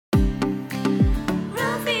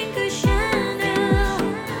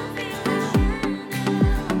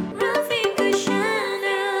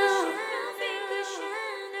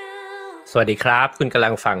สวัสดีครับคุณกำลั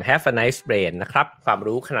งฟัง Have a Nice Brain นะครับความ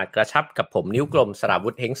รู้ขนาดกระชับกับผมนิ้วกลมสราวุ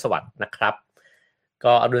ธเฮงสวัสดิ์นะครับ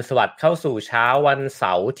ก็อรุณสวัสดิ์เข้าสู่เช้าวันเส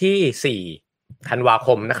าร์ที่4ธันวาค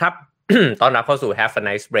มนะครับ ต้อนรับเข้าสู่ Have a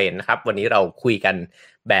Nice Brain นะครับวันนี้เราคุยกัน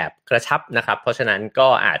แบบกระชับนะครับเพราะฉะนั้นก็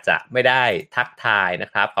อาจจะไม่ได้ทักทายนะ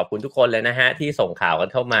ครับขอบคุณทุกคนเลยนะฮะที่ส่งข่าวกัน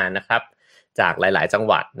เข้ามานะครับจากหลายๆจัง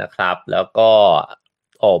หวัดนะครับแล้วก็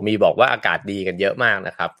มีบอกว่าอากาศดีกันเยอะมากน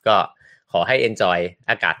ะครับก็ขอให้ enjoy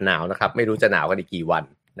อากาศหนาวนะครับไม่รู้จะหนาวกันอีกกี่วัน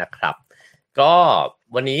นะครับก็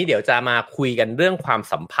วันนี้เดี๋ยวจะมาคุยกันเรื่องความ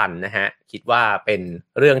สัมพันธ์นะฮะคิดว่าเป็น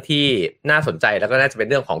เรื่องที่น่าสนใจแล้วก็น่าจะเป็น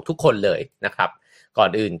เรื่องของทุกคนเลยนะครับก่อน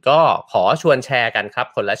อื่นก็ขอชวนแชร์กันครับ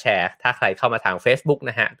คนละแชร์ถ้าใครเข้ามาทาง Facebook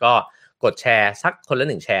นะฮะก็กดแชร์สักคนละ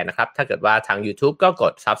1แชร์นะครับถ้าเกิดว่าทาง YouTube ก็ก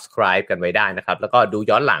ด Subscribe กันไว้ได้นะครับแล้วก็ดู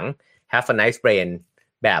ย้อนหลัง Have a Nice Brain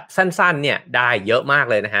แบบสั้นๆเนี่ยได้เยอะมาก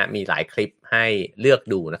เลยนะฮะมีหลายคลิปให้เลือก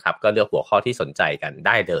ดูนะครับก็เลือกหัวข้อที่สนใจกันไ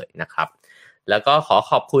ด้เลยนะครับแล้วก็ขอ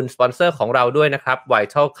ขอบคุณสปอนเซอร์ของเราด้วยนะครับ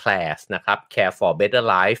Vital Class นะครับ Care for Better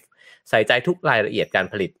Life ใส่ใจทุกรายละเอียดการ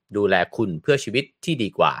ผลิตดูแลคุณเพื่อชีวิตที่ดี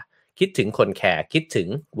กว่าคิดถึงคนแคร์คิดถึง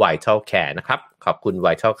Vital Care นะครับขอบคุณ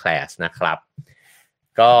Vital Class นะครับ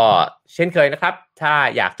ก็เช่นเคยนะครับถ้า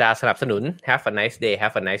อยากจะสนับสนุน Have a nice day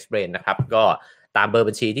Have a nice brain นะครับก็ตามเบอร์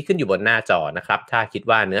บัญชีที่ขึ้นอยู่บนหน้าจอนะครับถ้าคิด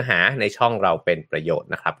ว่าเนื้อหาในช่องเราเป็นประโยชน์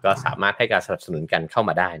นะครับก็สามารถให้การสนับสนุนกันเข้า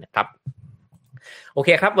มาได้นะครับโอเค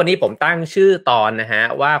ครับวันนี้ผมตั้งชื่อตอนนะฮะ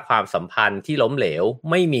ว่าความสัมพันธ์ที่ล้มเหลว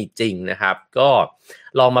ไม่มีจริงนะครับก็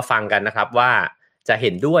ลองมาฟังกันนะครับว่าจะเห็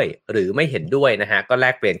นด้วยหรือไม่เห็นด้วยนะฮะก็แล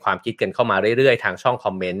กเปลี่ยนความคิดกันเข้ามาเรื่อยๆทางช่องค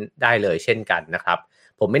อมเมนต์ได้เลยเช่นกันนะครับ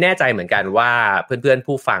ผมไม่แน่ใจเหมือนกันว่าเพื่อนๆ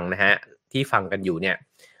ผู้ฟังนะฮะที่ฟังกันอยู่เนี่ย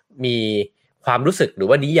มีความรู้สึกหรือ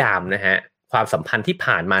ว่านิยามนะฮะความสัมพันธ์ที่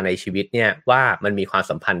ผ่านมาในชีวิตเนี่ยว่ามันมีความ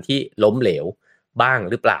สัมพันธ์ที่ล้มเหลวบ้าง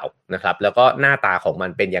หรือเปล่านะครับแล้วก็หน้าตาของมั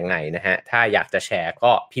นเป็นยังไงนะฮะถ้าอยากจะแชร์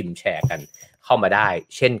ก็พิมพ์แชร์กันเข้ามาได้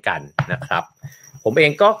เช่นกันนะครับผมเอ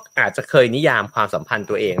งก็อาจจะเคยนิยามความสัมพันธ์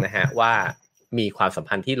ตัวเองนะฮะว่ามีความสัม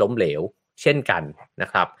พันธ์ที่ล้มเหลวเช่นกันนะ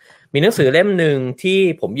ครับมีหนังสือเล่มหนึ่งที่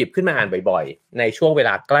ผมหยิบขึ้นมาอ่านบ่อยๆในช่วงเวล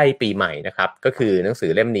าใกล้ปีใหม่นะครับก็คือหนังสื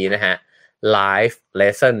อเล่มนี้นะฮะ Life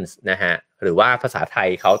Lessons นะฮะหรือว่าภาษาไทย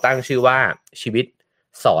เขาตั้งชื่อว่าชีวิต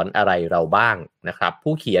สอนอะไรเราบ้างนะครับ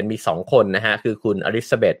ผู้เขียนมี2คนนะฮะคือคุณอลิ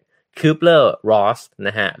ซาเบธคิวเปอร์รอสน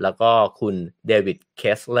ะฮะแล้วก็คุณเดวิดเค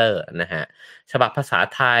สเลอร์นะฮะฉบับภาษา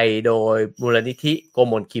ไทยโดยมูลนิธิโก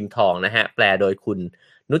มลคิมทองนะฮะแปลโดยคุณ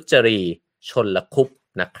นุจรีชลคุป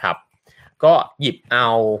นะครับก็หยิบเอา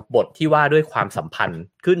บทที่ว่าด้วยความสัมพันธ์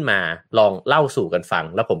ขึ้นมาลองเล่าสู่กันฟัง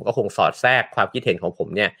แล้วผมก็คงสอดแทรกความคิดเห็นของผม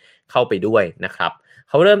เนี่ยเข้าไปด้วยนะครับ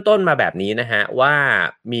เขาเริ่มต้นมาแบบนี้นะฮะว่า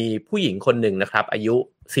มีผู้หญิงคนหนึ่งนะครับอายุ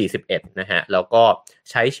41นะฮะแล้วก็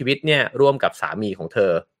ใช้ชีวิตเนี่ยร่วมกับสามีของเธ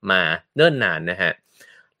อมาเนิ่นนานนะฮะ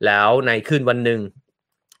แล้วในคืนวันหนึ่ง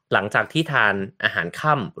หลังจากที่ทานอาหาร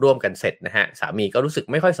ค่ำร่วมกันเสร็จนะฮะสามีก็รู้สึก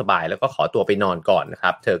ไม่ค่อยสบายแล้วก็ขอตัวไปนอนก่อนนะค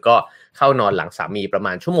รับเธอก็เข้านอนหลังสามีประม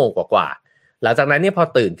าณชั่วโมงกว่าๆหลังจากนั้นเนี่ยพอ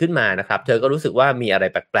ตื่นขึ้นมานะครับเธอก็รู้สึกว่ามีอะไร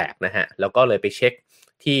แปลกๆนะฮะแล้วก็เลยไปเช็ค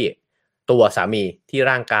ที่ตัวสามีที่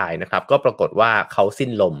ร่างกายนะครับก็ปรากฏว่าเขาสิ้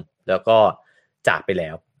นลมแล้วก็จากไปแล้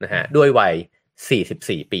วนะฮะด้วยวัย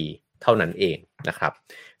44ปีเท่านั้นเองนะครับ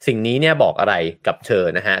สิ่งนี้เนี่ยบอกอะไรกับเธอ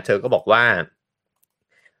นะฮะเธอก็บอกว่า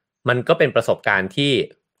มันก็เป็นประสบการณ์ที่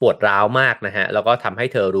ปวดร้าวมากนะฮะแล้วก็ทำให้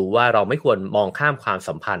เธอรู้ว่าเราไม่ควรมองข้ามความ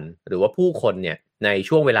สัมพันธ์หรือว่าผู้คนเนี่ยใน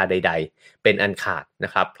ช่วงเวลาใดๆเป็นอันขาดน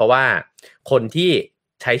ะครับเพราะว่าคนที่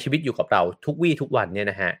ใช้ชีวิตอยู่กับเราทุกวี่ทุกวันเนี่ย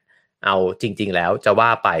นะฮะเอาจริงๆแล้วจะว่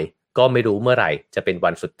าไปก็ไม่รู้เมื่อไหร่จะเป็น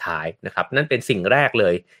วันสุดท้ายนะครับนั่นเป็นสิ่งแรกเล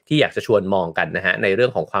ยที่อยากจะชวนมองกันนะฮะในเรื่อ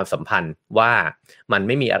งของความสัมพันธ์ว่ามันไ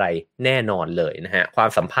ม่มีอะไรแน่นอนเลยนะฮะความ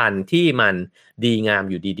สัมพันธ์ที่มันดีงาม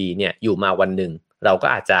อยู่ดีๆเนี่ยอยู่มาวันหนึ่งเราก็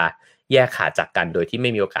อาจจะแยกขาดจากกันโดยที่ไม่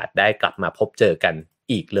มีโอกาสได้กลับมาพบเจอกัน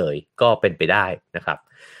อีกเลยก็เป็นไปได้นะครับ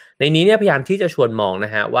ในนี้เนี่ยพยายามที่จะชวนมองน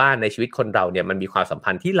ะฮะว่าในชีวิตคนเราเนี่ยมันมีความสัม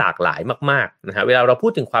พันธ์ที่หลากหลายมากๆนะฮะเวลาเราพู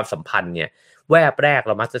ดถึงความสัมพันธ์เนี่ยแวบแรกเ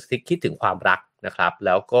รามักจะคิดถึงความรักนะครับแ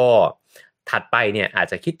ล้วก็ถัดไปเนี่ยอาจ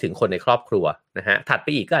จะคิดถึงคนในครอบครัวนะฮะถัดไป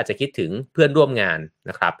อีกก็อาจจะคิดถึงเพื่อนร่วมงาน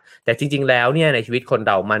นะครับแต่จริงๆแล้วเนี่ยในชีวิตคนเ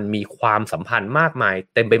รามันมีความสัมพันธ์มากมาย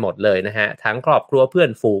เต็มไปหมดเลยนะฮะทั้งครอบครัวเพื่อ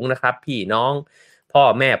นฝูงนะครับพี่น้องพ่อ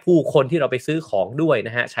แม่ผู้คนที่เราไปซื้อของด้วยน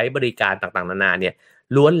ะฮะใช้บริการต่างๆนานาเนี่ย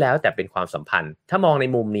ล้วนแล้วแต่เป็นความสัมพันธ์ถ้ามองใน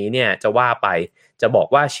มุมนี้เนี่ยจะว่าไปจะบอก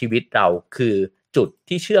ว่าชีวิตเราคือจุด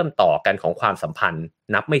ที่เชื่อมต่อกันของความสัมพันธ์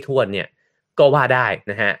นับไม่ถ้วนเนี่ยก็ว่าได้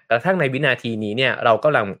นะฮะกระทั่งในวินาทีนี้เนี่ยเราก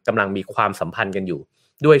ำลังมีความสัมพันธ์กันอยู่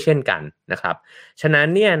ด้วยเช่นกันนะครับฉะนั้น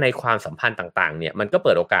เนี่ยในความสัมพันธ์ต่างๆเนี่ยมันก็เ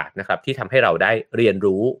ปิดโอกาสนะครับที่ทำให้เราได้เรียน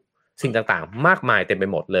รู้สิ่งต่างๆมากมายเต็มไป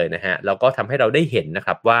หมดเลยนะฮะแล้วก็ทำให้เราได้เห็นนะค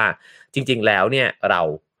รับว่าจริงๆแล้วเนี่ยเรา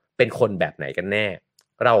เป็นคนแบบไหนกันแน่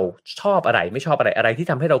เราชอบอะไรไม่ชอบอะไรที่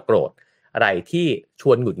ทำให้เราโกรธอะไรที่ช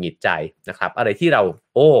วนหงุดหงิดใจนะครับอะไรที่เรา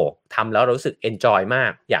ทำแล้วเรารู้สึก enjoy มา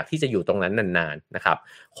กอยากที่จะอยู่ตรงนั้นนานๆนะครับ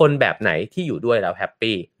คนแบบไหนที่อยู่ด้วยแล้วแฮป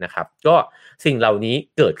ปี้นะครับก็สิ่งเหล่านี้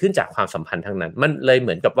เกิดขึ้นจากความสัมพันธ์ทั้งนั้นมันเลยเห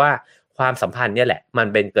มือนกับว่าความสัมพันธ์เนี่ยแหละมัน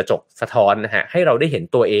เป็นกระจกสะท้อนนะฮะให้เราได้เห็น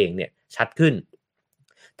ตัวเองเนี่ยชัดขึ้น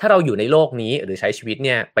ถ้าเราอยู่ในโลกนี้หรือใช้ชีวิตเ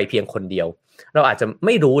นี่ยไปเพียงคนเดียวเราอาจจะไ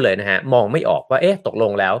ม่รู้เลยนะฮะมองไม่ออกว่าตกล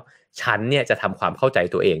งแล้วฉันเนี่ยจะทำความเข้าใจ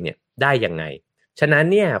ตัวเองเนี่ยได้ยังไงฉะนั้น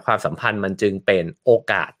เนี่ยความสัมพันธ์มันจึงเป็นโอ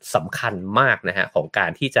กาสสำคัญมากนะฮะของกา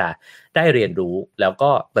รที่จะได้เรียนรู้แล้ว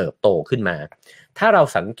ก็เติบโตขึ้นมาถ้าเรา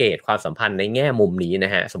สังเกตความสัมพันธ์ในแง่มุมนี้น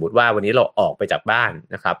ะฮะสมมติว่าวันนี้เราออกไปจากบ้าน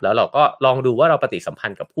นะครับแล้วเราก็ลองดูว่าเราปฏิสัมพั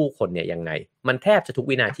นธ์กับผู้คนเนี่ยยังไงมันแทบจะทุก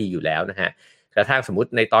วินาทีอยู่แล้วนะฮะกระทั่งสมมติ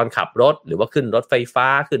ในตอนขับรถหรือว่าขึ้นรถไฟฟ้า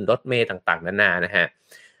ขึ้นรถเมล์ต่างๆนานานะฮะ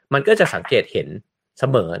มันก็จะสังเกตเห็นเส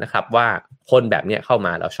มอนะครับว่าคนแบบนี้เข้าม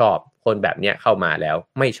าแล้วชอบคนแบบนี้เข้ามาแล้ว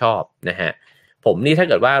ไม่ชอบนะฮะผมนี่ถ้า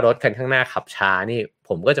เกิดว่ารถคันข้างหน้าขับช้านี่ผ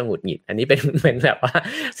มก็จะหงุดหงิดอันนี้เป็นแบบว่า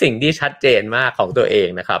สิ่งที่ชัดเจนมากของตัวเอง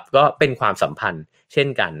นะครับก็เป็นความสัมพันธ์เช่น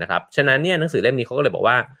กันนะครับฉะนั้นเนี่ยหนังสือเล่มนี้เขาก็เลยบอก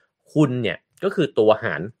ว่าคุณเนี่ยก็คือตัวห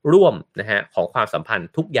ารร่วมนะฮะของความสัมพันธ์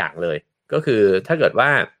ทุกอย่างเลยก็คือถ้าเกิดว่า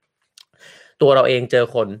ตัวเราเองเจอ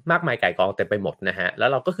คนมากมายก่ายกองเต็มไปหมดนะฮะแล้ว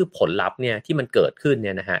เราก็คือผลลัพธ์เนี่ยที่มันเกิดขึ้นเ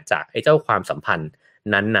นี่ยนะฮะจากไอ้เจ้าความสัมพันธ์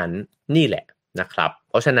นั้นๆนี่แหละนะครับ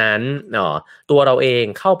เพราะฉะนั้นตัวเราเอง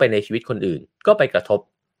เข้าไปในชีวิตคนอื่นก็ไปกระทบ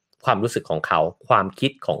ความรู้สึกของเขาความคิ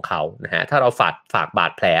ดของเขานะฮะถ้าเราฝากบา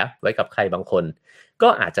ดแผลไว้กับใครบางคนก็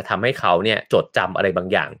อาจจะทำให้เขาเนี่ยจดจำอะไรบาง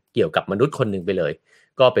อย่างเกี่ยวกับมนุษย์คนหนึ่งไปเลย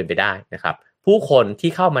ก็เป็นไปได้นะครับผู้คน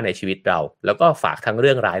ที่เข้ามาในชีวิตเราแล้วก็ฝากทั้งเ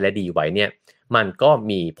รื่องร้ายและดีไว้เนี่ยมันก็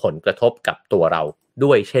มีผลกระทบกับตัวเรา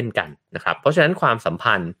ด้วยเช่นกันนะครับเพราะฉะนั้นความสัม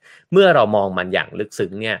พันธ์เมื่อเรามองมันอย่างลึกซึ้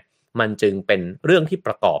งเนี่ยมันจึงเป็นเรื่องที่ป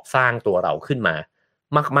ระกอบสร้างตัวเราขึ้นมา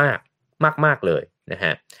มากเลยนะฮ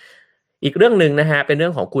ะอีกเรื่องหนึ่งนะฮะเป็นเรื่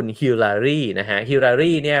องของคุณฮิลลารีนะฮะฮิลลา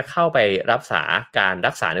รีเนี่ยเข้าไปการ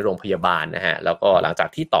รักษาในโรงพยาบาลนะฮะแล้วก็หลังจาก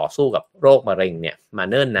ที่ต่อสู้กับโรคมะเร็งเนี่ยมา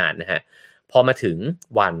เนิ่นนานนะฮะพอมาถึง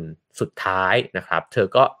วันสุดท้ายนะครับเธอ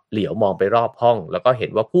ก็เหลียวมองไปรอบห้องแล้วก็เห็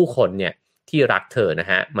นว่าผู้คนเนี่ยที่รักเธอนะ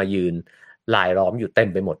ฮะมายืนรายล้อมอยู่เต็ม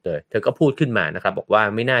ไปหมดเลยเธอก็พูดขึ้นมานะครับบอกว่า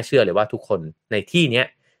ไม่น่าเชื่อเลยว่าทุกคนในที่เนี้ย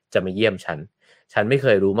จะมาเยี่ยมฉันไม่เค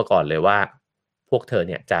ยรู้มาก่อนเลยว่าพวกเธอ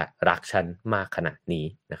เนี่ยจะรักฉันมากขนาดนี้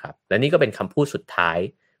นะครับและนี่ก็เป็นคำพูดสุดท้าย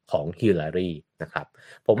ของฮิลลารีนะครับ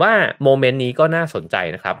ผมว่าโมเมนต์นี้ก็น่าสนใจ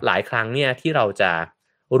นะครับหลายครั้งเนี่ยที่เราจะ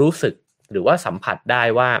รู้สึกหรือว่าสัมผัสได้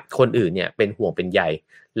ว่าคนอื่นเนี่ยเป็นห่วงเป็นใย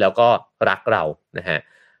แล้วก็รักเรานะฮะ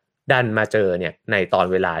ดันมาเจอเนี่ยในตอน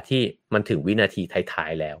เวลาที่มันถึงวินาทีท้า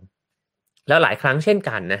ยๆแล้วหลายครั้งเช่น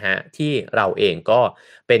กันนะฮะที่เราเองก็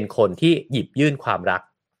เป็นคนที่หยิบยื่นความรัก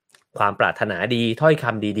ความปรารถนาดีถ้อยค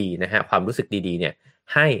ำดีๆนะฮะความรู้สึกดีๆเนี่ย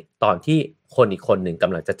ให้ตอนที่คนอีกคนหนึ่งก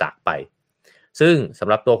ำลังจะจากไปซึ่งสำ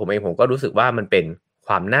หรับตัวผมเองผมก็รู้สึกว่ามันเป็นค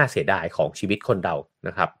วามน่าเสียดายของชีวิตคนเราน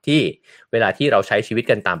ะครับที่เวลาที่เราใช้ชีวิต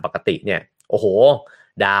กันตามปกติเนี่ยโอ้โห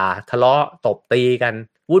ด่าทะเลาะตบตีกัน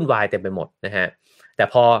วุ่นวายเต็มไปหมดนะฮะแต่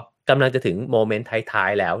พอกำลังจะถึงโมเมนต์ท้าย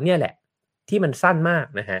ๆแล้วเนี่ยแหละที่มันสั้นมาก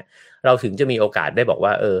นะฮะเราถึงจะมีโอกาสได้บอกว่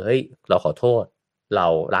าเฮ้ยเราขอโทษเรา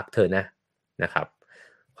รักเธอนะครับ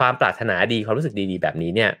ความปรารถนาดีความรู้สึกดีๆแบบ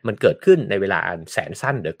นี้เนี่ยมันเกิดขึ้นในเวลาอันแสน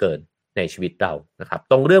สั้นเหลือเกินในชีวิตเรานะครับ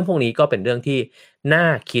ตรงเรื่องพวกนี้ก็เป็นเรื่องที่น่า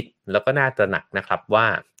คิดแล้วก็น่าตระหนักนะครับว่า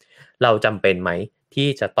เราจำเป็นไหมที่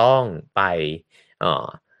จะต้องไป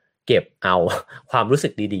เก็บเอาความรู้สึ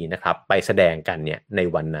กดีๆนะครับไปแสดงกันเนี่ยใน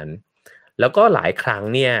วันนั้นแล้วก็หลายครั้ง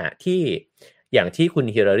เนี่ยที่อย่างที่คุณ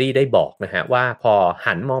ฮิลลารีได้บอกนะฮะว่าพอ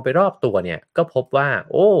หันมองไปรอบตัวเนี่ยก็พบว่า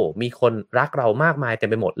มีคนรักเรามากมายเต็ม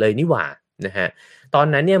ไปหมดเลยนี่หว่านะฮะตอน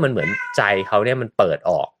นั้นเนี่ยมันเหมือนใจเขาเนี่ยมันเปิด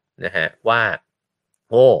ออกนะฮะว่า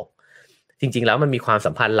จริงๆแล้วมันมีความ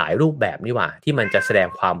สัมพันธ์หลายรูปแบบนี่หว่าที่มันจะแสดง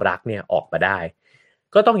ความรักเนี่ยออกมาได้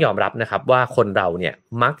ก็ต้องยอมรับนะครับว่าคนเราเนี่ย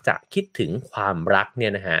มักจะคิดถึงความรักเนี่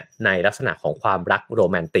ยนะฮะในลักษณะของความรักโร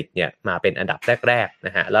แมนติกเนี่ยมาเป็นอันดับแรกๆน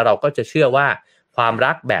ะฮะแล้วเราก็จะเชื่อว่าความ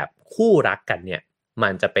รักแบบคู่รักกันเนี่ยมั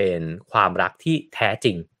นจะเป็นความรักที่แท้จ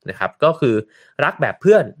ริงนะครับก็คือรักแบบเ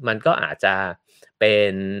พื่อนมันก็อาจจะเป็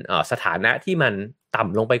นสถานะที่มันต่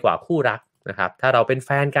ำลงไปกว่าคู่รักนะครับถ้าเราเป็นแฟ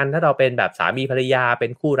นกันถ้าเราเป็นแบบสามีภรรยาเป็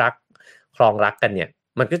นคู่รักครองรักกันเนี่ย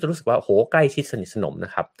มันก็จะรู้สึกว่าโหใกล้ชิดสนิทสนมน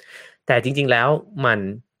ะครับแต่จริงๆแล้วมัน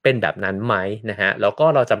เป็นแบบนั้นไหมนะฮะแล้วก็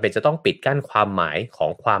เราจำเป็นจะต้องปิดกั้นความหมายขอ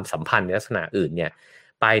งความสัมพันธ์ในลักษณะอื่นเนี่ย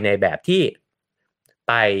ไปในแบบที่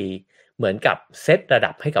ไปเหมือนกับเซตระ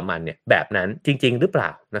ดับให้กับมันเนี่ยแบบนั้นจริงๆหรือเปล่า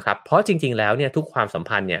นะครับเพราะจริงๆแล้วเนี่ยทุกความสัม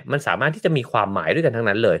พันธ์เนี่ยมันสามารถที่จะมีความหมายด้วยกันทั้ง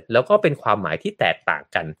นั้นเลยแล้วก็เป็นความหมายที่แตกต่าง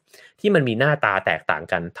กันที่มันมีหน้าตาแตกต่าง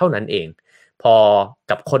กันเท่านั้นเองพอ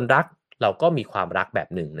กับคนรักเราก็มีความรักแบบ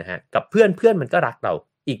หนึ่งนะฮะกับเพื่อนมันก็รักเรา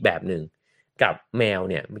อีกแบบหนึ่งกับแมว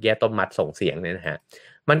เนี่ยเมื่อกี้ต้นมัดส่งเสียงเนี่ยนะฮะ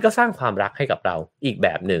มันก็สร้างความรักให้กับเราอีกแบ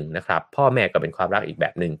บหนึ่งนะครับพ่อแม่ก็เป็นความรักอีกแบ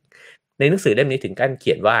บหนึ่งในหนังสือเล่มนี้ถึงการเ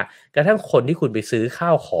ขียนว่ากระทั่งคนที่คุณไปซื้อข้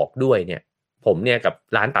าวของด้วยเนี่ยผมเนี่ยกับ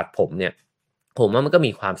ร้านตัดผมเนี่ยผมว่ามันก็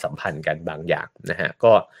มีความสัมพันธ์กันบางอย่างนะฮะ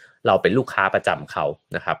ก็เราเป็นลูกค้าประจำเขา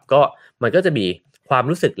นะครับก็มันก็จะมีความ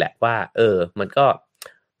รู้สึกแหละว่ามันก็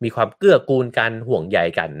มีความเกื้อกูลกันห่วงใย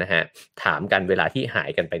กันนะฮะถามกันเวลาที่หาย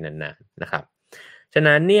กันไปนานๆนะครับฉะ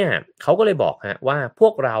นั้นเนี่ยเขาก็เลยบอกฮะว่าพว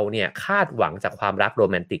กเราเนี่ยคาดหวังจากความรักโร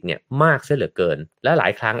แมนติกเนี่ยมากเสียเหลือเกินและหลา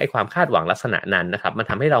ยครั้งไอ้ความคาดหวังลักษณะนั้นนะครับมัน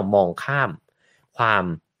ทำให้เรามองข้ามความ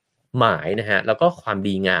หมายนะฮะแล้วก็ความ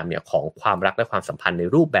ดีงามเนี่ยของความรักและความสัมพันธ์ใน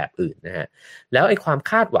รูปแบบอื่นนะฮะแล้วไอ้ความ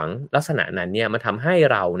คาดหวังลักษณะนั้นเนี่ยมันทำให้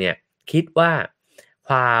เราเนี่ยคิดว่าค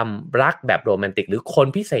วามรักแบบโรแมนติกหรือคน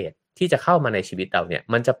พิเศษที่จะเข้ามาในชีวิตเราเนี่ย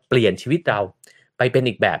มันจะเปลี่ยนชีวิตเราไปเป็น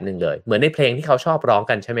อีกแบบหนึ่งเลยเหมือนในเพลงที่เขาชอบร้อง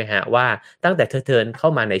กันใช่ไหมฮะว่าตั้งแต่เธอเดินเข้า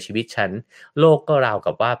มาในชีวิตฉันโลกก็ราว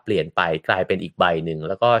กับว่าเปลี่ยนไปกลายเป็นอีกใบหนึ่ง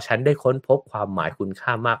แล้วก็ฉันได้ค้นพบความหมายคุณค่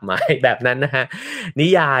ามากมายแบบนั้นนะฮะนิ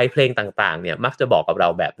ยายเพลงต่างๆเนี่ยมักจะบอกกับเรา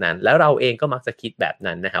แบบนั้นแล้วเราเองก็มักจะคิดแบบ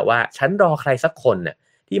นั้นนะฮะว่าฉันรอใครสักคนน่ะ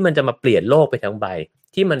ที่มันจะมาเปลี่ยนโลกไปทั้งใบ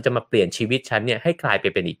ที่มันจะมาเปลี่ยนชีวิตฉันเนี่ยให้กลายไป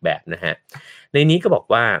เป็นอีกแบบนะฮะในนี้ก็บอก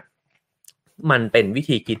ว่ามันเป็นวิ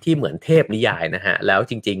ธีคิดที่เหมือนเทพนิยายนะฮะแล้ว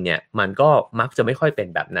จริงๆเนี่ยมันก็มักจะไม่ค่อยเป็น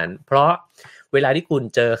แบบนั้นเพราะเวลาที่คุณ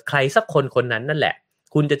เจอใครสักคนคนนั้นนั่นแหละ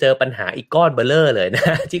คุณจะเจอปัญหาอีกก้อนเบลเลอร์เลยน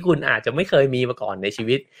ะ ที่คุณอาจจะไม่เคยมีมาก่อนในชี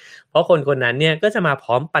วิตเพราะคนคนนั้นเนี่ยก็จะมาพ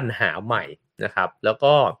ร้อมปัญหาใหม่นะครับแล้ว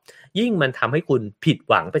ก็ยิ่งมันทำให้คุณผิด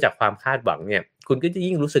หวังไปจากความคาดหวังเนี่ยคุณก็จะ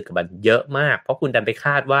ยิ่งรู้สึกกับมันเยอะมากเพราะคุณดันไปค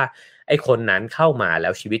าดว่าไอ้คนนั้นเข้ามาแล้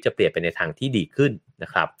วชีวิตจะเปลี่ยนไปในทางที่ดีขึ้นนะ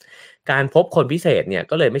ครับการพบคนพิเศษเนี่ย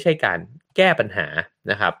ก็เลยไม่ใช่การแก้ปัญหา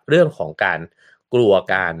นะครับเรื่องของการกลัว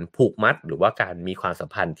การผูกมัดหรือว่าการมีความสัม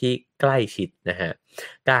พันธ์ที่ใกล้ชิดนะฮะ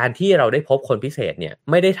การที่เราได้พบคนพิเศษเนี่ย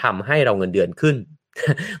ไม่ได้ทำให้เราเงินเดือนขึ้น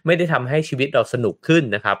ไม่ได้ทำให้ชีวิตเราสนุกขึ้น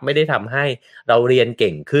นะครับไม่ได้ทำให้เราเรียนเ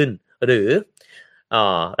ก่งขึ้นหรือ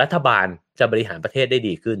รัฐบาลจะบริหารประเทศได้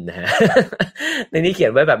ดีขึ้นนะฮะ ในนี้เขีย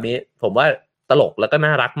นไว้แบบนี้ผมว่าตลกแล้วก็น่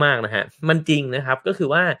ารักมากนะฮะมันจริงนะครับก็คือ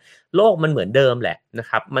ว่าโลกมันเหมือนเดิมแหละนะ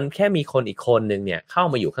ครับมันแค่มีคนอีกคนนึงเนี่ยเข้า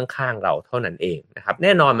มาอยู่ข้างๆเราเท่านั้นเองนะครับแ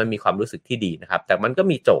น่นอนมันมีความรู้สึกที่ดีนะครับแต่มันก็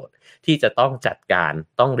มีโจทย์ที่จะต้องจัดการ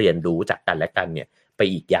ต้องเรียนรู้จากกันและกันเนี่ยไป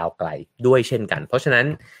อีกยาวไกลด้วยเช่นกันเพราะฉะนั้น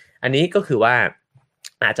อันนี้ก็คือว่า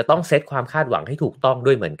อาจจะต้องเซตความคาดหวังให้ถูกต้อง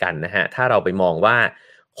ด้วยเหมือนกันนะฮะถ้าเราไปมองว่า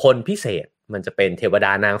คนพิเศษมันจะเป็นเทวด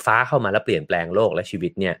านางฟ้าเข้ามาแล้วเปลี่ยนแปลงโลกและชีวิ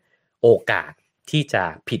ตเนี่ยโอกาสที่จะ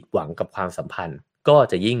ผิดหวังกับความสัมพันธ์ก็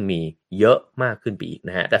จะยิ่งมีเยอะมากขึ้นไปอีก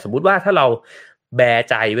นะฮะแต่สมมุติว่าถ้าเราแบ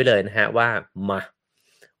ใจไว้เลยนะฮะว่า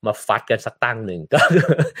มาฟัดกันสักตั้งหนึ่งก็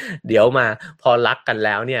เดี๋ยวมาพอรักกันแ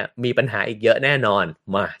ล้วเนี่ยมีปัญหาอีกเยอะแน่นอน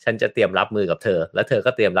มาฉันจะเตรียมรับมือกับเธอแล้วเธอ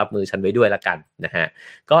ก็เตรียมรับมือฉันไว้ด้วยละกันนะฮะ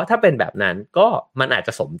ก็ถ้าเป็นแบบนั้นก็มันอาจจ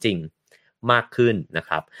ะสมจริงมากขึ้นนะค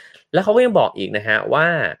รับแล้วเขาก็ยังบอกอีกนะฮะว่า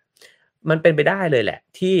มันเป็นไปได้เลยแหละ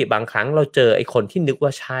ที่บางครั้งเราเจอไอ้คนที่นึกว่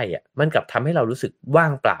าใช่อ่ะมันกลับทำให้เรารู้สึกว่า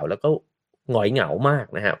งเปล่าแล้วก็หงอยเหงามาก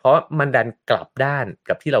นะฮะเพราะมันดันกลับด้าน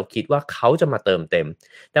กับที่เราคิดว่าเขาจะมาเติมเต็ม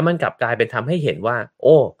แต่มันกลับกลายเป็นทำให้เห็นว่าโ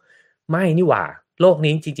อ้ไม่นี่หว่าโลก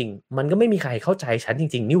นี้จริงๆมันก็ไม่มีใครเข้าใจฉันจ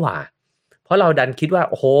ริงๆนี่หว่าเพราะเราดันคิดว่า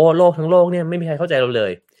โอ้โหโลกทั้งโลกเนี่ยไม่มีใครเข้าใจเราเล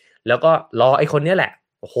ยแล้วก็รอไอ้คนนี้แหละ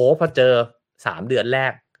โอ้โหพอเจอ3เดือนแร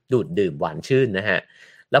กดูดดื่มหวานชื่นนะฮะ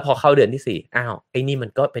แล้วพอเข้าเดือนที่4อ้าวไอ้นี่มัน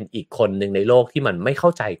ก็เป็นอีกคนหนึ่งในโลกที่มันไม่เข้า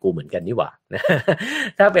ใจกูเหมือนกันนี่หว่านะ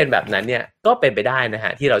ถ้าเป็นแบบนั้นเนี่ยก็เป็นไปได้นะฮ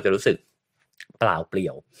ะที่เราจะรู้สึกเปล่าเปลี่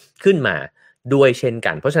ยวขึ้นมาด้วยเช่น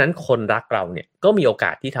กันเพราะฉะนั้นคนรักเราเนี่ยก็มีโอก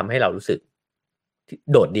าสที่ทำให้เรารู้สึก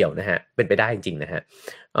โดดเดี่ยวนะฮะเป็นไปได้จริงๆนะฮะ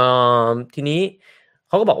ทีนี้เ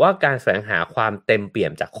ขาก็บอกว่าการแสวงหาความเต็มเปี่ย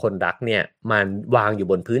มจากคนรักเนี่ยมันวางอยู่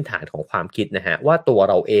บนพื้นฐานของความคิดนะฮะว่าตัว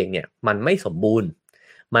เราเองเนี่ยมันไม่สมบูรณ์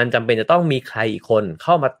มันจำเป็นจะต้องมีใครอีกคนเ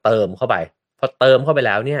ข้ามาเติมเข้าไปพอเติมเข้าไปแ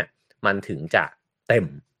ล้วเนี่ยมันถึงจะเต็ม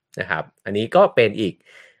นะครับอันนี้ก็เป็นอีก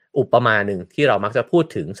อุปมาหนึ่งที่เรามักจะพูด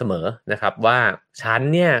ถึงเสมอนะครับว่าฉัน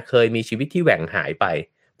เนี่ยเคยมีชีวิตที่แหว่งหายไป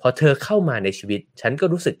พอเธอเข้ามาในชีวิตฉันก็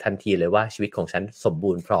รู้สึกทันทีเลยว่าชีวิตของฉันสม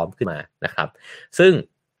บูรณ์พร้อมขึ้นมานะครับซึ่ง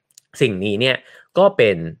สิ่งนี้เนี่ยก็เป็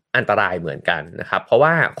นอันตรายเหมือนกันนะครับเพราะว่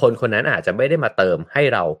าคนคนนั้นอาจจะไม่ได้มาเติมให้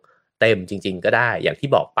เราเต็มจริงๆก็ได้อย่างที่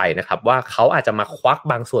บอกไปนะครับว่าเขาอาจจะมาควัก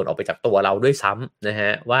บางส่วนออกไปจากตัวเราด้วยซ้ำนะฮ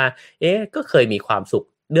ะว่าก็เคยมีความสุข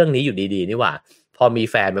เรื่องนี้อยู่ดีๆนี่หว่าพอมี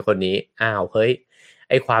แฟนเป็นคนนี้อ้าวเฮ้ย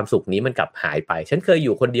ไอความสุขนี้มันกลับหายไปฉันเคยอ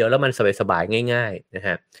ยู่คนเดียวแล้วมันสบายๆง่ายๆนะฮ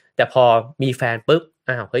ะแต่พอมีแฟนปุ๊บ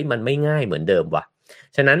อ้าวเฮ้ยมันไม่ง่ายเหมือนเดิมว่ะ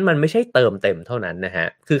ฉะนั้นมันไม่ใช่เติมเต็มเท่านั้นนะฮะ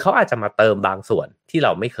คือเขาอาจจะมาเติมบางส่วนที่เร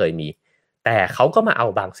าไม่เคยมี แต่เขาก็มาเอา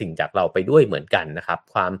บางสิ่งจากเราไปด้วยเหมือนกันนะครับ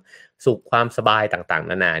ความสุขความสบายต่างๆ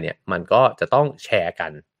นานาเนี่ยมันก็จะต้องแชร์กั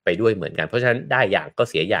นไปด้วยเหมือนกันเพราะฉะนั้นได้อย่างก็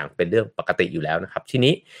เสียอย่างเป็นเรื่องปกติอยู่แล้วนะครับที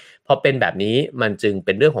นี้พอเป็นแบบนี้มันจึงเ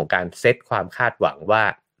ป็นเรื่องของการเซตความคาดหวังว่า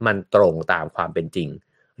มันตรงตามความเป็นจริง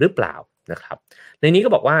หรือเปล่านะครับในนี้ก็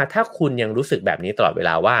บอกว่าถ้าคุณยังรู้สึกแบบนี้ตลอดเวล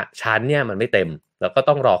าว่าฉันเนี่ยมันไม่เต็มแล้วก็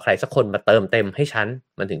ต้องรอใครสักคนมาเติมเต็มให้ฉัน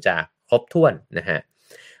มันถึงจะครบถ้วนนะฮะ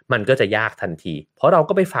มันก็จะยากทันทีเพราะเรา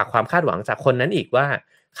ก็ไปฝากความคาดหวังจากคนนั้นอีกว่า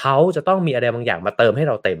เขาจะต้องมีอะไรบางอย่างมาเติมให้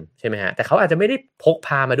เราเต็มใช่ไหมฮะแต่เขาอาจจะไม่ได้พกพ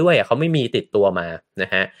ามาด้วยเขาไม่มีติดตัวมาน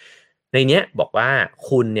ะฮะในเนี้ยบอกว่า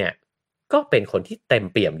คุณเนี่ยก็เป็นคนที่เต็ม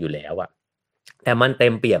เปี่ยมอยู่แล้วอะแต่มันเต็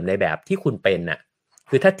มเปี่ยมในแบบที่คุณเป็นน่ะ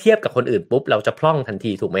คือถ้าเทียบกับคนอื่นปุ๊บเราจะพร่องทัน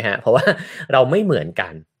ทีถูกไหมฮะเพราะว่าเราไม่เหมือนกั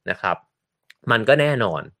นนะครับมันก็แน่น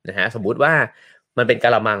อนนะฮะสมมุติว่ามันเป็นกะ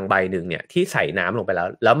ละมังใบหนึ่งเนี่ยที่ใส่น้ำลงไป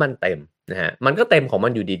แล้วมันเต็มนะฮะมันก็เต็มของมั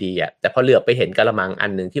นอยู่ดีๆอ่ะแต่พอเหลือบไปเห็นกะละมังอั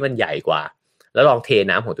นหนึ่งที่มันใหญ่กว่าแล้วลองเท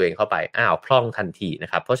น้ำของตัวเองเข้าไปอ้าวพร่องทันทีนะ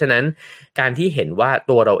ครับเพราะฉะนั้นการที่เห็นว่า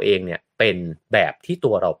ตัวเราเองเนี่ยเป็นแบบที่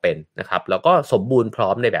ตัวเราเป็นนะครับแล้วก็สมบูรณ์พร้อ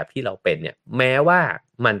มในแบบที่เราเป็นเนี่ยแม้ว่า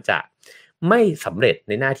มันจะไม่สำเร็จใ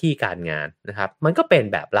นหน้าที่การงานนะครับมันก็เป็น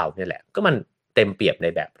แบบเราเนี่ยแหละก็มันเต็มเปี่ยมใน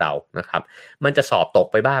แบบเรานะครับมันจะสอบตก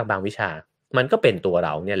ไปบ้างบางวิชามันก็เป็นตัวเร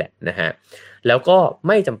าเนี่ยแหละนะฮะแล้วก็ไ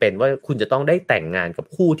ม่จำเป็นว่าคุณจะต้องได้แต่งงานกับ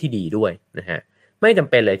คู่ที่ดีด้วยนะฮะไม่จำ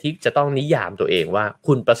เป็นเลยที่จะต้องนิยามตัวเองว่า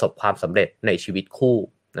คุณประสบความสำเร็จในชีวิตคู่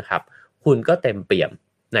นะครับคุณก็เต็มเปี่ยม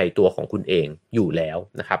ในตัวของคุณเองอยู่แล้ว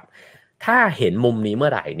นะครับถ้าเห็นมุมนี้เมื่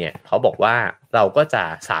อไหร่เนี่ยเขาบอกว่าเราก็จะ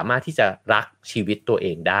สามารถที่จะรักชีวิตตัวเอ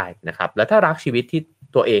งได้นะครับแล้วถ้ารักชีวิตที่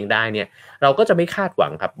ตัวเองได้เนี่ยเราก็จะไม่คาดหวั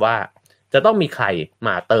งครับว่าจะต้องมีใครม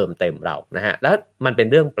าเติมเต็มเรานะฮะแล้วมันเป็น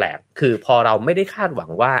เรื่องแปลกคือพอเราไม่ได้คาดหวัง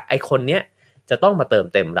ว่าไอ้คนเนี้ยจะต้องมาเติม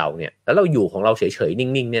เต็มเราเนี่ยแล้วเราอยู่ของเราเฉยๆนิ่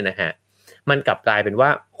งๆเนี่ยนะฮะมันกลับกลายเป็นว่า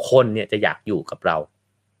คนเนี่ยจะอยากอยู่กับเรา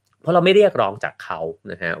เพราะเราไม่เรียกร้องจากเขา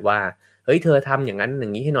นะฮะว่าเฮ้ยเธอทำอย่างนั้นอย่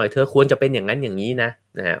างนี้ให้หน่อยเธอควรจะเป็นอย่างนั้นอย่างนี้น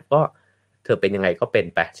ะฮะก็เธอเป็นยังไงก็เป็น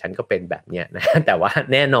ไปฉันก็เป็นแบบเนี้ยนะแต่ว่า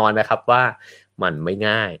แน่นอนนะครับว่ามันไม่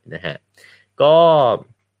ง่ายนะฮะก็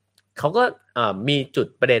เขาก็มีจุด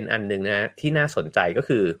ประเด็นอันหนึ่งนะที่น่าสนใจก็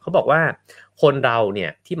คือเขาบอกว่าคนเราเนี่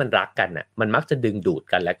ยที่มันรักกันน่ะมันมักจะดึงดูด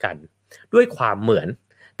กันและกันด้วยความเหมือน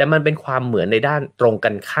แต่มันเป็นความเหมือนในด้านตรง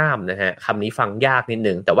กันข้ามนะฮะคำนี้ฟังยากนิด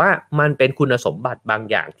นึงแต่ว่ามันเป็นคุณสมบัติบาง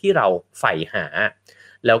อย่างที่เราใฝ่หา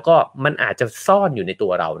แล้วก็มันอาจจะซ่อนอยู่ในตั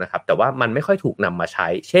วเรานะครับแต่ว่ามันไม่ค่อยถูกนำมาใช้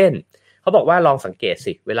เช่นเขาบอกว่าลองสังเกต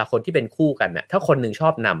สิเวลาคนที่เป็นคู่กันน่ะถ้าคนนึงชอ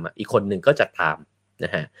บนำอีกคนนึงก็จะตามน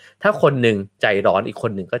ะฮะถ้าคนหนึ่งใจร้อนอีกค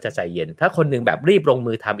นหนึ่งก็จะใจเย็นถ้าคนหนึ่งแบบรีบลง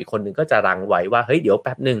มือทำอีกคนหนึ่งก็จะรังไว้ว่าเฮ้ยเดี๋ยวแ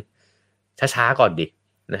ป๊บหนึ่งช้าๆก่อนดิ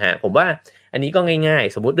นะฮะผมว่าอันนี้ก็ง่าย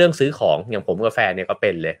ๆสมมุติเรื่องซื้อของอย่างผมกับแฟนเนี่ยก็เป็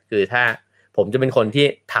นเลยคือถ้าผมจะเป็นคนที่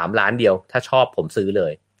ถามร้านเดียวถ้าชอบผมซื้อเล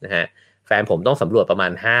ยนะฮะแฟนผมต้องสำรวจประมา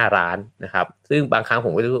ณ5ร้านนะครับซึ่งบางครั้งผ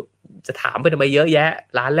มก็จะถามไปทำไมเยอะแยะ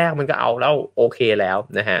ร้านแรกมันก็เอาแล้วโอเคแล้ว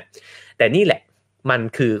นะฮะแต่นี่แหละมัน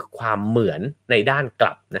คือความเหมือนในด้านก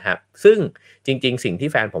ลับนะครับซึ่งจริงๆสิ่งที่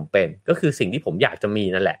แฟนผมเป็นก็คือสิ่งที่ผมอยากจะมี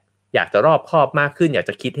นั่นแหละอยากจะรอบคอบมากขึ้นอยาก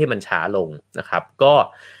จะคิดให้มันช้าลงนะครับก็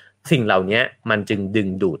สิ่งเหล่านี้มันจึงดึง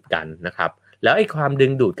ดูดกันนะครับแล้วไอ้ความดึ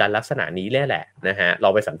งดูดกันลักษณะนี้แหละนะฮะเรา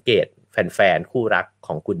ไปสังเกตแฟนๆคู่รักข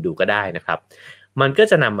องคุณดูก็ได้นะครับมันก็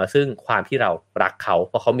จะนำมาซึ่งความที่เรารักเขา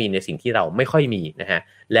เพราะเขามีในสิ่งที่เราไม่ค่อยมีนะฮะ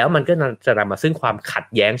แล้วมันก็จะนำมาซึ่งความขัด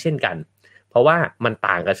แย้งเช่นกันเพราะว่ามัน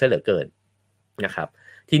ต่างกันซะเหลือเกินนะครับ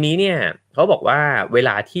ทีนี้เนี่ยเขาบอกว่าเวล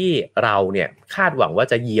าที่เราเนี่ยคาดหวังว่า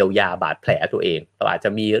จะเยียวยาบาดแผลตัวเองเราอาจจะ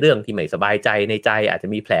มีเรื่องที่ไม่สบายใจในใจอาจจะ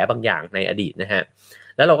มีแผลบางอย่างในอดีตนะฮะ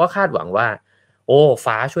แล้วเราก็คาดหวังว่าโอ้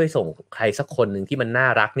ฟ้าช่วยส่งใครสักคนหนึ่งที่มันน่า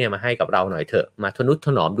รักเนี่ยมาให้กับเราหน่อยเถอะมาทนุถ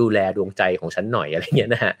นอมดูแลดวงใจของฉันหน่อยอะไรเงี้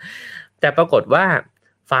ยนะฮะแต่ปรากฏว่า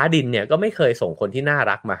ฟ้าดินเนี่ยก็ไม่เคยส่งคนที่น่า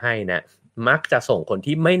รักมาให้นะมักจะส่งคน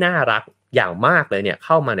ที่ไม่น่ารักอย่างมากเลยเนี่ยเ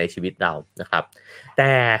ข้ามาในชีวิตเรานะครับแ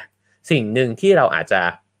ต่สิ่งหนึ่งที่เราอาจจะ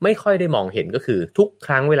ไม่ค่อยได้มองเห็นก็คือทุกค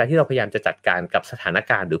รั้งเวลาที่เราพยายามจะจัดการกับสถาน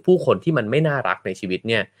การณ์หรือผู้คนที่มันไม่น่ารักในชีวิต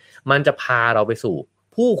เนี่ยมันจะพาเราไปสู่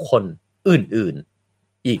ผู้คนอื่น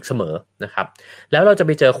ๆอีกเสมอนะครับแล้วเราจะไ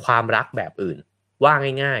ปเจอความรักแบบอื่นว่า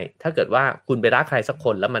ง่ายๆถ้าเกิดว่าคุณไปรักใครสักค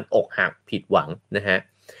นแล้วมันอกหักผิดหวังนะฮะ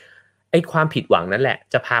ไอ้ความผิดหวังนั่นแหละ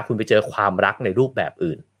จะพาคุณไปเจอความรักในรูปแบบ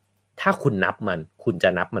อื่นถ้าคุณนับมันคุณจะ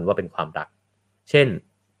นับมันว่าเป็นความรักเช่น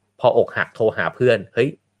พออกหักโทรหาเพื่อนเฮ้ย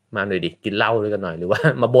มาหน่อยดิกินเหล้าด้วยกันหน่อยหรือว่า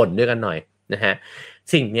มาบ่นด้วยกันหน่อยนะฮะ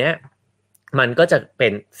สิ่งเนี้ยมันก็จะเป็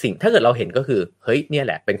นสิ่งถ้าเกิดเราเห็นก็คือเฮ้ยเนี่ยแ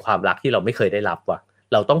หละเป็นความรักที่เราไม่เคยได้รับว่ะ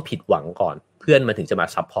เราต้องผิดหวังก่อนเพื่อนมันถึงจะมา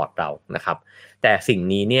ซัพพอร์ตเรานะครับแต่สิ่ง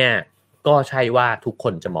นี้เนี่ยก็ใช่ว่าทุกค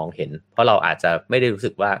นจะมองเห็นเพราะเราอาจจะไม่ได้รู้สึ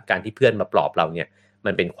กว่าการที่เพื่อนมาปลอบเราเนี่ย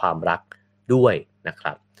มันเป็นความรักด้วยนะค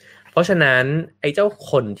รับ เพราะฉะนั้นไอ้เจ้า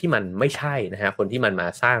คนที่มันไม่ใช่นะฮะคนที่มันมา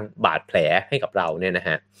สร้างบาดแผลให้กับเราเนี่ยนะฮ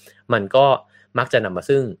ะมันก็มักจะนำมา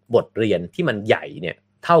ซึ่งบทเรียนที่มันใหญ่เนี่ย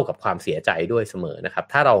เท่ากับความเสียใจด้วยเสมอนะครับ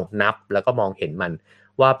ถ้าเรานับแล้วก็มองเห็นมัน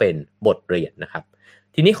ว่าเป็นบทเรียนนะครับ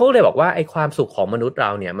ทีนี้เขาเลยบอกว่าไอ้ความสุขของมนุษย์เร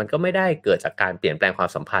าเนี่ยมันก็ไม่ได้เกิดจากการเปลี่ยนแปลงความ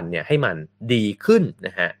สัมพันธ์เนี่ยให้มันดีขึ้นน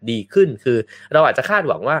ะฮะดีขึ้นคือเราอาจจะคาด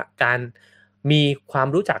หวังว่าการมีความ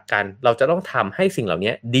รู้จักกันเราจะต้องทำให้สิ่งเหล่า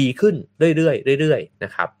นี้ดีขึ้นเรื่อยๆเรื่อยๆน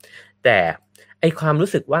ะครับแต่ไอ้ความรู้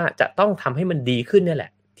สึกว่าจะต้องทำให้มันดีขึ้นเนี่ยแหล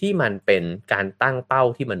ะที่มันเป็นการตั้งเป้า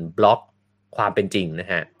ที่มันบล็อกความเป็นจริงน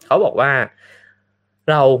ะฮะเขาบอกว่า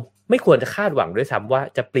เราไม่ควรจะคาดหวังด้วยซ้ำว่า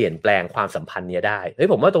จะเปลี่ยนแปลงความสัมพันธ์นี้ได้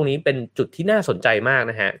ผมว่าตรงนี้เป็นจุดที่น่าสนใจมาก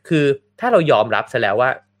นะฮะคือถ้าเรายอมรับซะแล้วว่า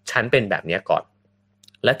ฉันเป็นแบบนี้ก่อน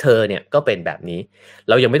และเธอเนี่ยก็เป็นแบบนี้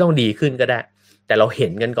เรายังไม่ต้องดีขึ้นก็ได้แต่เราเห็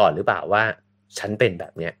นกันก่อนหรือเปล่าว่าฉันเป็นแบ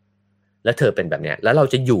บเนี้ยและเธอเป็นแบบเนี้ยแล้วเรา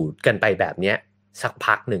จะอยู่กันไปแบบเนี้ยสัก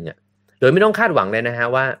พักหนึ่งอ่ะโดยไม่ต้องคาดหวังเลยนะฮะ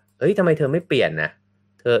ว่าเฮ้ยทำไมเธอไม่เปลี่ยนนะ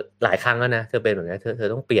เธอหลายครั้งแล้วนะเธอเป็นแบบนี้เธอ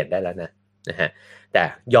ต้องเปลี่ยนได้แล้วนะฮะแต่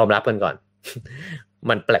ยอมรับกันก่อน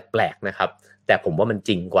มันแปลกๆนะครับแต่ผมว่ามันจ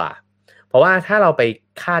ริงกว่าเพราะว่าถ้าเราไป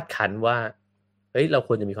คาดคั้นว่าเฮ้ยเราค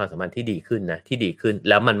วรจะมีความสัมพันธ์ที่ดีขึ้นนะที่ดีขึ้น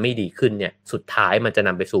แล้วมันไม่ดีขึ้นเนี่ยสุดท้ายมันจะน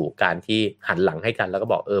ำไปสู่การที่หันหลังให้กันแล้วก็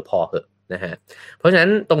บอกพอเหอะนะฮะเพราะฉะนั้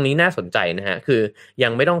นตรงนี้น่าสนใจนะฮะคือยั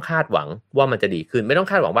งไม่ต้องคาดหวังว่ามันจะดีขึ้นไม่ต้อง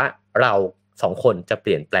คาดหวังว่าเราสองคนจะเป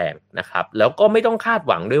ลี่ยนแปลงนะครับแล้วก็ไม่ต้องคาด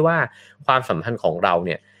หวังด้วยว่าความสัมพันธ์ของเราเ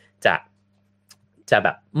นี่ยจะแบ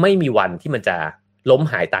บไม่มีวันที่มันจะล้ม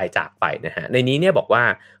หายตายจากไปนะฮะในนี้เนี่ยบอกว่า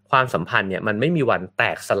ความสัมพันธ์เนี่ยมันไม่มีวันแต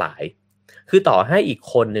กสลายคือต่อให้อีก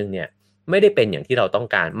คนนึงเนี่ยไม่ได้เป็นอย่างที่เราต้อง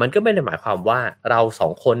การมันก็ไม่ได้หมายความว่าเราสอ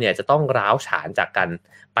งคนเนี่ยจะต้องร้าวฉานจากกัน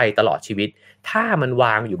ไปตลอดชีวิตถ้ามันว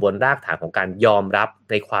างอยู่บนรากฐานของการยอมรับ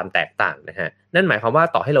ในความแตกต่างนะฮะนั่นหมายความว่า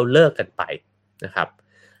ต่อให้เราเลิกกันไปนะครับ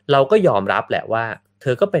เราก็ยอมรับแหละว่าเธ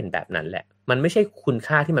อก็เป็นแบบนั้นแหละมันไม่ใช่คุณ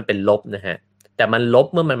ค่าที่มันเป็นลบนะฮะแต่มันลบ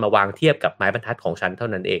เมื่อมันมาวางเทียบกับไม้บรรทัดของฉันเท่า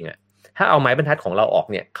นั้นเองอะถ้าเอาไม้บรรทัดของเราออก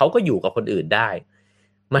เนี่ยเขาก็อยู่กับคนอื่นได้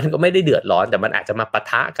มันก็ไม่ได้เดือดร้อนแต่มันอาจจะมาปะ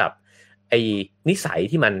ทะกับไอ้นิสัย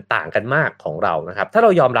ที่มันต่างกันมากของเรานะครับถ้าเรา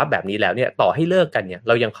ยอมรับแบบนี้แล้วเนี่ยต่อให้เลิกกันเนี่ยเ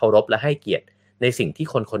รายังเคารพและให้เกียรติในสิ่งที่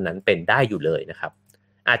คนคนนั้นเป็นได้อยู่เลยนะครับ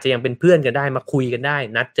อาจจะยังเป็นเพื่อนกันได้มาคุยกันได้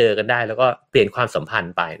นัดเจอกันได้แล้วก็เปลี่ยนความสัมพัน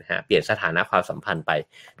ธ์ไปนะฮะเปลี่ยนสถานะความสัมพันธ์ไป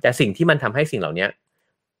แต่สิ่งที่มันทำให้สิ่งเหล่านี้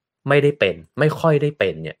ไม่ได้เป็นไม่ค่อยได้เป็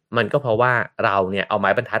นเนี่ยมันก็เพราะว่าเราเนี่ยเอาไม้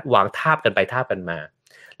บรรทัดวางทาบกันไปทาบกันมา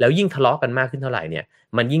แล้วยิ่งทะเลาะกันมากขึ้นเท่าไหร่เนี่ย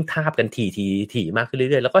มันยิ่งทาบกันถี่มากขึ้นเรื่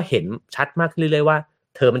อยๆแล้วก็เห็นชัดมากขึ้นเรื่อยๆว่า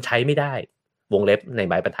เธอมันใช้ไม่ได้วงเล็บใน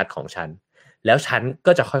ไม้บรรทัดของฉันแล้วฉัน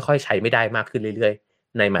ก็จะค่อยๆใช้ไม่ได้มากขึ้นเรื่อย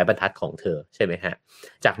ๆในไม้บรรทัดของเธอใช่ไหมฮะ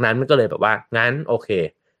จากนั้นมันก็เลยแบบว่างั้นโอเค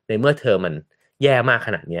ในเมื่อเธอมันแย่มากข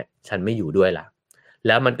นาดนี้ฉันไม่อยู่ด้วยละแ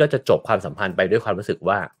ล้วมันก็จะจบความสัมพันธ์ไปด้วยความรู้สึก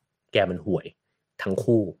ว่าแกมันห่วยทั้ง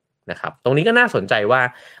คู่นะครับตรงนี้ก็น่าสนใจว่า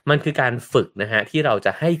มันคือการฝึกนะฮะที่เราจ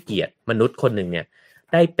ะให้เกียรติมนุษย์คนหนึ่งเนี่ย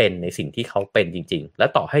ได้เป็นในสิ่งที่เขาเป็นจริงๆและ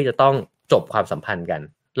ต่อให้จะต้องจบความสัมพันธ์กัน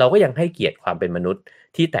เราก็ยังให้เกียรติความเป็นมนุษย์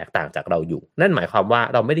ที่แตกต่างจากเราอยู่นั่นหมายความว่า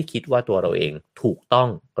เราไม่ได้คิดว่าตัวเราเองถูกต้อง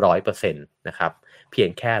 100% นะครับเพียง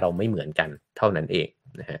แค่เราไม่เหมือนกันเท่านั้นเอง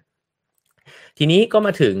นะฮะทีนี้ก็ม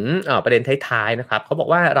าถึงประเด็นท้ายๆนะครับเขาบอก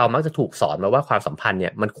ว่าเรามักจะถูกสอนมาว่าความสัมพันธ์เนี่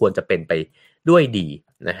ยมันควรจะเป็นไปด้วยดี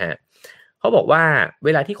นะฮะเขาบอกว่าเว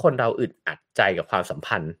ลาที่คนเราอึดอัดใจกับความสัม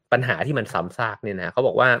พันธ์ปัญหาที่มันซ้ำซากเนี่ยนะเขาบ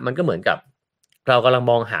อกว่ามันก็เหมือนกับเรากำลัง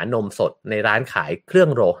มองหานมสดในร้านขายเครื่อง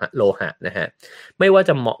โลหะนะฮะไม่ว่าจ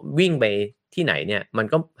ะวิ่งไปที่ไหนเนี่ยมัน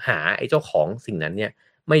ก็หาไอ้เจ้าของสิ่งนั้นเนี่ย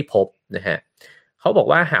ไม่พบนะฮะเขาบอก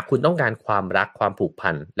ว่าหากคุณต้องการความรักความผูก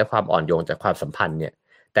พันและความอ่อนโยนจากความสัมพันธ์เนี่ย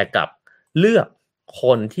แต่กลับเลือกค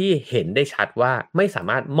นที่เห็นได้ชัดว่าไม่สา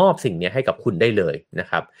มารถมอบสิ่งนี้ให้กับคุณได้เลยนะ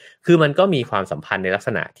ครับคือมันก็มีความสัมพันธ์ในลักษ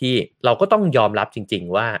ณะที่เราก็ต้องยอมรับจริง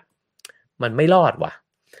ๆว่ามันไม่รอดว่ะ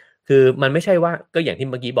คือมันไม่ใช่ว่าก็อย่างที่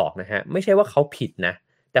เมื่อกี้บอกนะฮะไม่ใช่ว่าเขาผิดนะ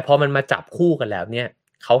แต่พอมันมาจับคู่กันแล้วเนี่ย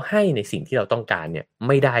เขาให้ในสิ่งที่เราต้องการเนี่ยไ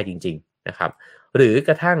ม่ได้จริงๆนะครับหรือก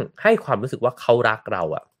ระทั่งให้ความรู้สึกว่าเขารักเรา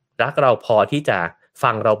อะรักเราพอที่จะ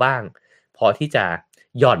ฟังเราบ้างพอที่จะ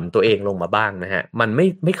หย่อนตัวเองลงมาบ้างนะฮะมัน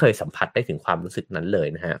ไม่เคยสัมผัสได้ถึงความรู้สึกนั้นเลย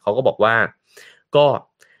นะฮะเขาก็บอกว่าก็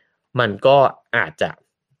มันก็อาจจะ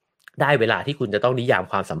ได้เวลาที่คุณจะต้องนิยาม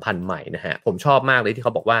ความสัมพันธ์ใหม่นะฮะผมชอบมากเลยที่เข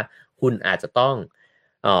าบอกว่าคุณอาจจะต้อง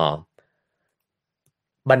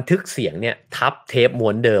บันทึกเสียงเนี่ยทับเทปม้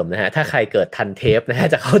วนเดิมนะฮะถ้าใครเกิดทันเทปนะฮะ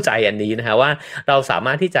จะเข้าใจอันนี้นะฮะว่าเราสาม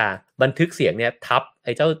ารถที่จะบันทึกเสียงเนี่ยทับไ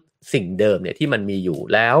อ้เจ้าสิ่งเดิมเนี่ยที่มันมีอยู่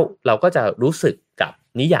แล้วเราก็จะรู้สึกกับ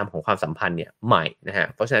นิยามของความสัมพันธ์เนี่ยใหม่นะฮะ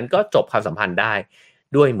เพราะฉะนั้นก็จบความสัมพันธ์ได้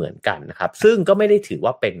ด้วยเหมือนกันนะครับซึ่งก็ไม่ได้ถือ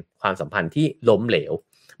ว่าเป็นความสัมพันธ์ที่ล้มเหลว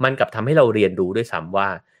มันกลับทำให้เราเรียนรู้ด้วยซ้ำว่า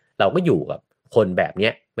เราก็อยู่กับคนแบบเนี้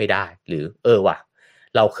ยไม่ได้หรือว่ะ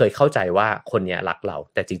เราเคยเข้าใจว่าคนเนี้ยรักเรา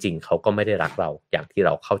แต่จริงๆเขาก็ไม่ได้รักเราอย่างที่เร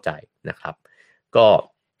าเข้าใจนะครับก็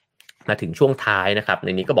มาถึงช่วงท้ายนะครับใน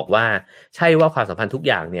นี้ก็บอกว่าใช่ว่าความสัมพันธ์ทุก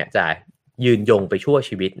อย่างเนี่ยจะยืนยงไปชั่ว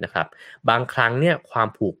ชีวิตนะครับบางครั้งเนี่ยความ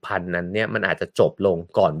ผูกพันนั้นเนี่ยมันอาจจะจบลง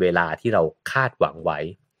ก่อนเวลาที่เราคาดหวังไว้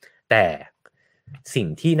แต่สิ่ง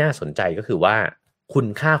ที่น่าสนใจก็คือว่าคุณ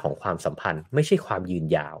ค่าของความสัมพันธ์ไม่ใช่ความยืน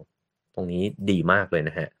ยาวตรงนี้ดีมากเลยน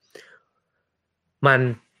ะฮะมัน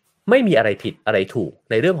ไม่มีอะไรผิดอะไรถูก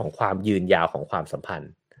ในเรื่องของความยืนยาวของความสัมพันธ์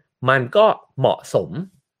มันก็เหมาะสม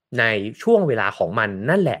ในช่วงเวลาของมัน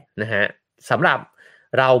นั่นแหละนะฮะสำหรับ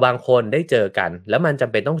เราบางคนได้เจอกันแล้วมันจ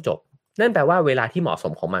ำเป็นต้องจบนั่นแปลว่าเวลาที่เหมาะส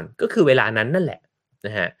มของมันก็คือเวลานั้นนั่นแหละน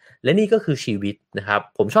ะฮะและนี่ก็คือชีวิตนะครับ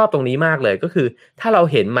ผมชอบตรงนี้มากเลยก็คือถ้าเรา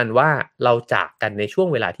เห็นมันว่าเราจากกันในช่วง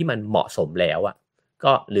เวลาที่มันเหมาะสมแล้วอ่ะ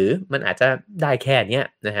ก็หรือมันอาจจะได้แค่เนี้ย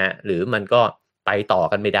นะฮะหรือมันก็ไปต่อ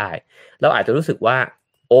กันไม่ได้เราอาจจะรู้สึกว่า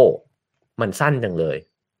โอ้มันสั้นจังเลย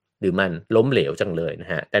หรือมันล้มเหลวจังเลยน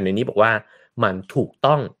ะฮะแต่ในนี้บอกว่ามันถูก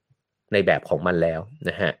ต้องในแบบของมันแล้ว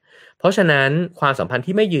นะฮะเพราะฉะนั้นความสัมพันธ์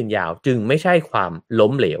ที่ไม่ยืนยาวจึงไม่ใช่ความล้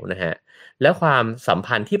มเหลวนะฮะและความสัม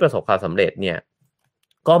พันธ์ที่ประสบความสำเร็จเนี่ย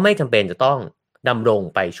ก็ไม่จำเป็นจะต้องดำรง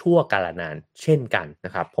ไปชั่วกาลนานเช่นกันน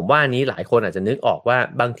ะครับผมว่าอันนี้หลายคนอาจจะนึกออกว่า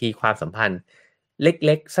บางทีความสัมพันธ์เ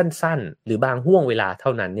ล็กๆสั้นๆหรือบางห่วงเวลาเท่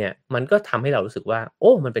านั้นเนี่ยมันก็ทำให้เรารู้สึกว่าโ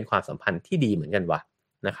อ้มันเป็นความสัมพันธ์ที่ดีเหมือนกันว่ะ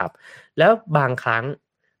นะครับแล้วบางครั้ง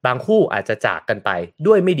บางคู่อาจจะจากกันไป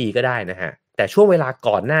ด้วยไม่ดีก็ได้นะฮะแต่ช่วงเวลา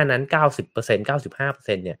ก่อนหน้านั้น 90% 95%เ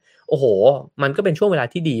นี่ยโอ้โหมันก็เป็นช่วงเวลา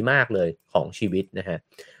ที่ดีมากเลยของชีวิตนะฮะ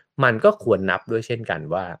มันก็ควรนับด้วยเช่นกัน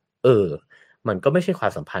ว่ามันก็ไม่ใช่ควา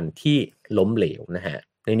มสัมพันธ์ที่ล้มเหลวนะฮะ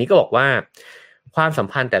ในนี้ก็บอกว่าความสัม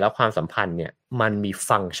พันธ์แต่ละความสัมพันธ์เนี่ยมันมี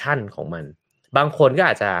ฟังก์ชันของมันบางคนก็อ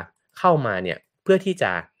าจจะเข้ามาเนี่ยเพื่อที่จ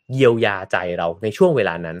ะเยียวยาใจเราในช่วงเวล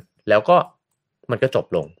านั้นแล้วก็มันก็จบ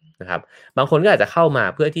ลงนะครับบางคนก็อาจจะเข้ามา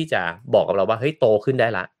เพื่อที่จะบอกกับเราว่าเฮ้ยโตขึ้นได้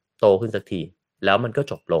ละโตขึ้นสักทีแล้วมันก็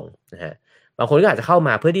จบลงนะฮะบางคนก็อาจจะเข้าม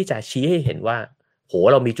าเพื่อที่จะชี้ให้เห็นว่าโห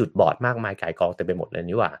เรามีจุดบอดมากมายก่ายกองเต็มไปหมดเลย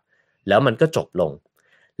นี่หว่าแล้วมันก็จบลง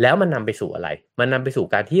แล้วมันนำไปสู่อะไรมันนำไปสู่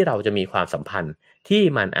การที่เราจะมีความสัมพันธ์ที่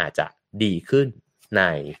มันอาจจะดีขึ้นใน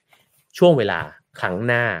ช่วงเวลาครั้ง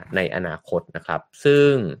หน้าในอนาคตนะครับซึ่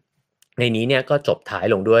งในนี้เนี่ยก็จบท้าย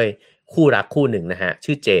ลงด้วยคู่รักคู่หนึ่งนะฮะ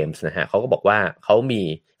ชื่อเจมส์นะฮะเขาก็บอกว่าเขามี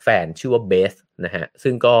แฟนชื่อว่าเบสนะฮะ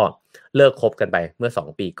ซึ่งก็เลิกคบกันไปเมื่อ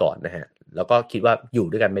2 ปีก่อนนะฮะแล้วก็คิดว่าอยู่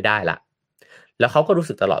ด้วยกันไม่ได้ละแล้วเขาก็รู้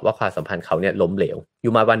สึกตลอดว่าความสัมพันธ์เขาเนี่ยล้มเหลวอ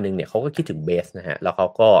ยู่มาวันหนึ่งเนี่ยเขาก็คิดถึงเบสนะฮะแล้วเขา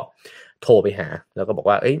ก็โทรไปหาแล้วก็บอก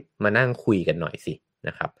ว่าเอ้ยมานั่งคุยกันหน่อยสิน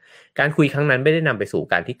ะครับการคุยครั้งนั้นไม่ได้นำไปสู่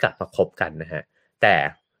การที่กลับมาคบกันนะฮะแต่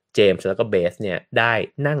เจมส์แล้วก็เบสเนี่ยได้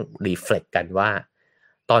นั่งรีเฟล็กกันว่า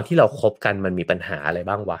ตอนที่เราคบกันมันมีปัญหาอะไร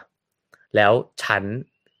บ้างวะแล้วฉัน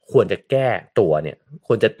ควรจะแก้ตัวเนี่ยค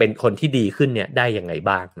วรจะเป็นคนที่ดีขึ้นเนี่ยได้ยังไง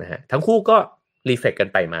บ้างนะฮะทั้งคู่ก็รีเฟล็กกัน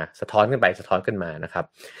ไปมาสะท้อนกันไปสะท้อนกันมานะครับ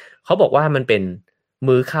เขาบอกว่ามันเป็น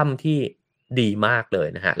มื้อค่ำที่ดีมากเลย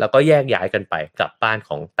นะฮะแล้วก็แยกย้ายกันไปกลับบ้านข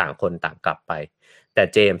องต่างคนต่างกลับไปแต่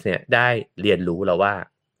เจมส์เนี่ยได้เรียนรู้แล้วว่า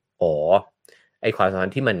อ๋อไอความสัมพัน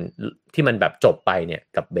ธ์ที่มันแบบจบไปเนี่ย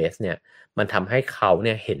กับเบสเนี่ยมันทำให้เขาเ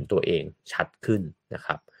นี่ยเห็นตัวเองชัดขึ้นนะค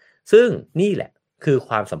รับซึ่งนี่แหละคือค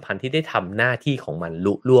วามสัมพันธ์ที่ได้ทำหน้าที่ของมัน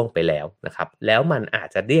ลุล่วงไปแล้วนะครับแล้วมันอาจ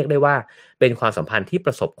จะเรียกได้ว่าเป็นความสัมพันธ์ที่ป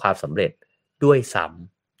ระสบความสำเร็จด้วยซ้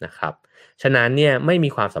ำนะครับฉะนั้นเนี่ยไม่มี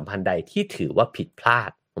ความสัมพันธ์ใดที่ถือว่าผิดพลา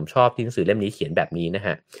ดผมชอบที่หนังสือเล่มนี้เขียนแบบนี้นะฮ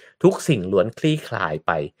ะทุกสิ่งล้วนคลี่คลายไ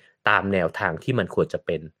ปตามแนวทางที่มันควรจะเ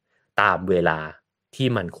ป็นตามเวลาที่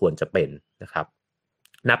มันควรจะเป็นนะครับ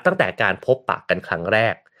นับตั้งแต่การพบปะกันครั้งแร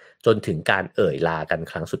กจนถึงการเอ่ยลากัน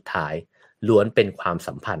ครั้งสุดท้ายล้วนเป็นความ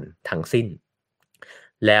สัมพันธ์ทั้งสิ้น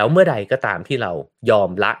แล้วเมื่อใดก็ตามที่เรายอม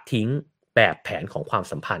ละทิ้งแบบแผนของความ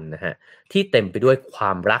สัมพันธ์นะฮะที่เต็มไปด้วยคว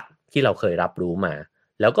ามรักที่เราเคยรับรู้มา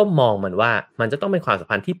แล้วก็มองมันว่ามันจะต้องเป็นความสัม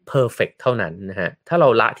พันธ์ที่เพอร์เฟกต์เท่านั้นนะฮะถ้าเรา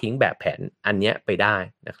ละทิ้งแบบแผนอันเนี้ยไปได้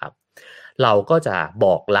นะครับเราก็จะบ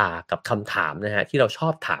อกลากับคำถามนะฮะที่เราชอ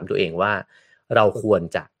บถามตัวเองว่าเราควร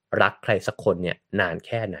จะรักใครสักคนเนี่ยนานแ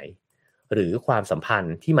ค่ไหนหรือความสัมพัน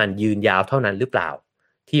ธ์ที่มันยืนยาวเท่านั้นหรือเปล่า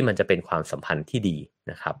ที่มันจะเป็นความสัมพันธ์ที่ดี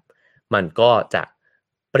นะครับมันก็จะ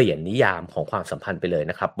เปลี่ยนนิยามของความสัมพันธ์ไปเลย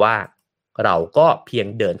นะครับว่าเราก็เพียง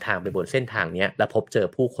เดินทางไปบนเส้นทางนี้และพบเจอ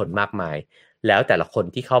ผู้คนมากมายแล้วแต่ละคน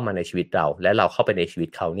ที่เข้ามาในชีวิตเราและเราเข้าไปในชีวิต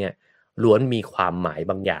เขาเนี่ยล้วนมีความหมาย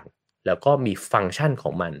บางอย่างแล้วก็มีฟังก์ชันข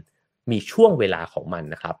องมันมีช่วงเวลาของมัน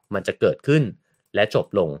นะครับมันจะเกิดขึ้นและจบ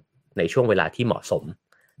ลงในช่วงเวลาที่เหมาะสม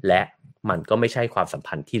และมันก็ไม่ใช่ความสัม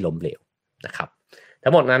พันธ์ที่ล้มเหลวนะครับ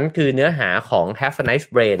ทั้งหมดนั้นคือเนื้อหาของ Have a Nice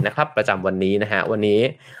Brain นะครับประจำวันนี้นะฮะวันนี้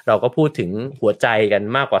เราก็พูดถึงหัวใจกัน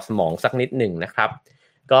มากกว่าสมองสักนิดหนึ่งนะครับ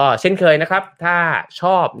ก็เช่นเคยนะครับถ้าช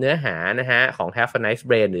อบเนื้อหานะฮะของ Have a Nice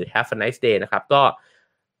Brain หรือ Have a Nice Day นะครับก็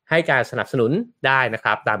ให้การสนับสนุนได้นะค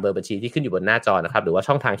รับตามเบอร์บัญชีที่ขึ้นอยู่บนหน้าจอนะครับหรือว่า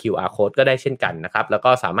ช่องทาง QR Code ก็ได้เช่นกันนะครับแล้วก็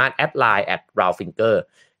สามารถแอดไลน์ @roundfinger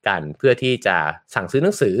กันเพื่อที่จะสั่งซื้อห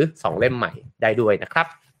นังสือ2เล่มใหม่ได้ด้วยนะครับ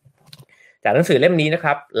จากหนังสือเล่มนี้นะค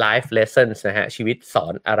รับ Life Lessons นะฮะชีวิตสอ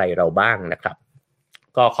นอะไรเราบ้างนะครับ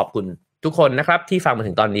ก็ขอบคุณทุกคนนะครับที่ฟังมา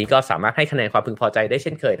ถึงตอนนี้ก็สามารถให้คะแนนความพึงพอใจได้เ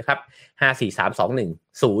ช่นเคยนะครับ5 4 3 2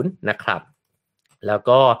 1 0นะครับแล้ว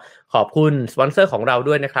ก็ขอบคุณสปอนเซอร์ของเรา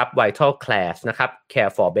ด้วยนะครับ Vital Class นะครับ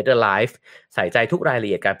Care for Better Life ใส่ใจทุกรายละเ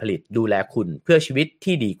อียดการผลิตดูแลคุณเพื่อชีวิต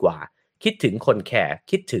ที่ดีกว่าคิดถึงคนแคร์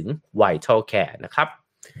คิดถึง Vital Care นะครับ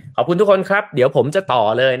ขอบคุณทุกคนครับเดี๋ยวผมจะต่อ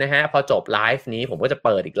เลยนะฮะพอจบไลฟ์นี้ผมก็จะเ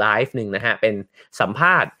ปิดอีกไลฟ์นึงนะฮะเป็นสัมภ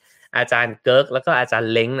าษณ์อาจารย์เกิร์กแล้วก็อาจาร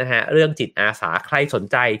ย์เล้งนะฮะเรื่องจิตอาสาใครสน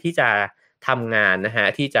ใจที่จะทำงานนะฮะ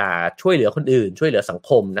ที่จะช่วยเหลือคนอื่นช่วยเหลือสัง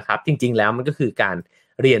คมนะครับจริงๆแล้วมันก็คือการ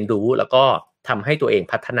เรียนรู้แล้วก็ทำให้ตัวเอง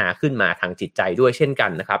พัฒนาขึ้นมาทางจิตใจด้วยเช่นกั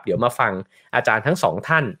นนะครับเดี๋ยวมาฟังอาจารย์ทั้งสอง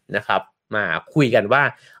ท่านนะครับมาคุยกันว่า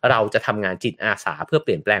เราจะทำงานจิตอาสาเพื่อเป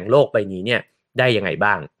ลี่ยนแปลงโลกใบนี้เนี่ยได้ยังไง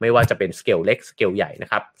บ้างไม่ว่าจะเป็นสเกลเล็กสเกลใหญ่นะ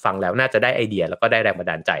ครับฟังแล้วน่าจะได้ไอเดียแล้วก็ได้แรงบัน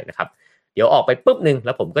ดาลใจนะครับเดี๋ยวออกไปปุ๊บนึงแ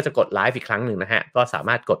ล้วผมก็จะกดไลฟ์อีกครั้งนึงนะฮะก็สาม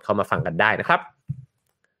ารถกดเข้ามาฟังกันได้นะครับ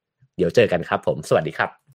เดี๋ยวเจอกันครับผมสวัสดีครั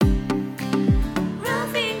บ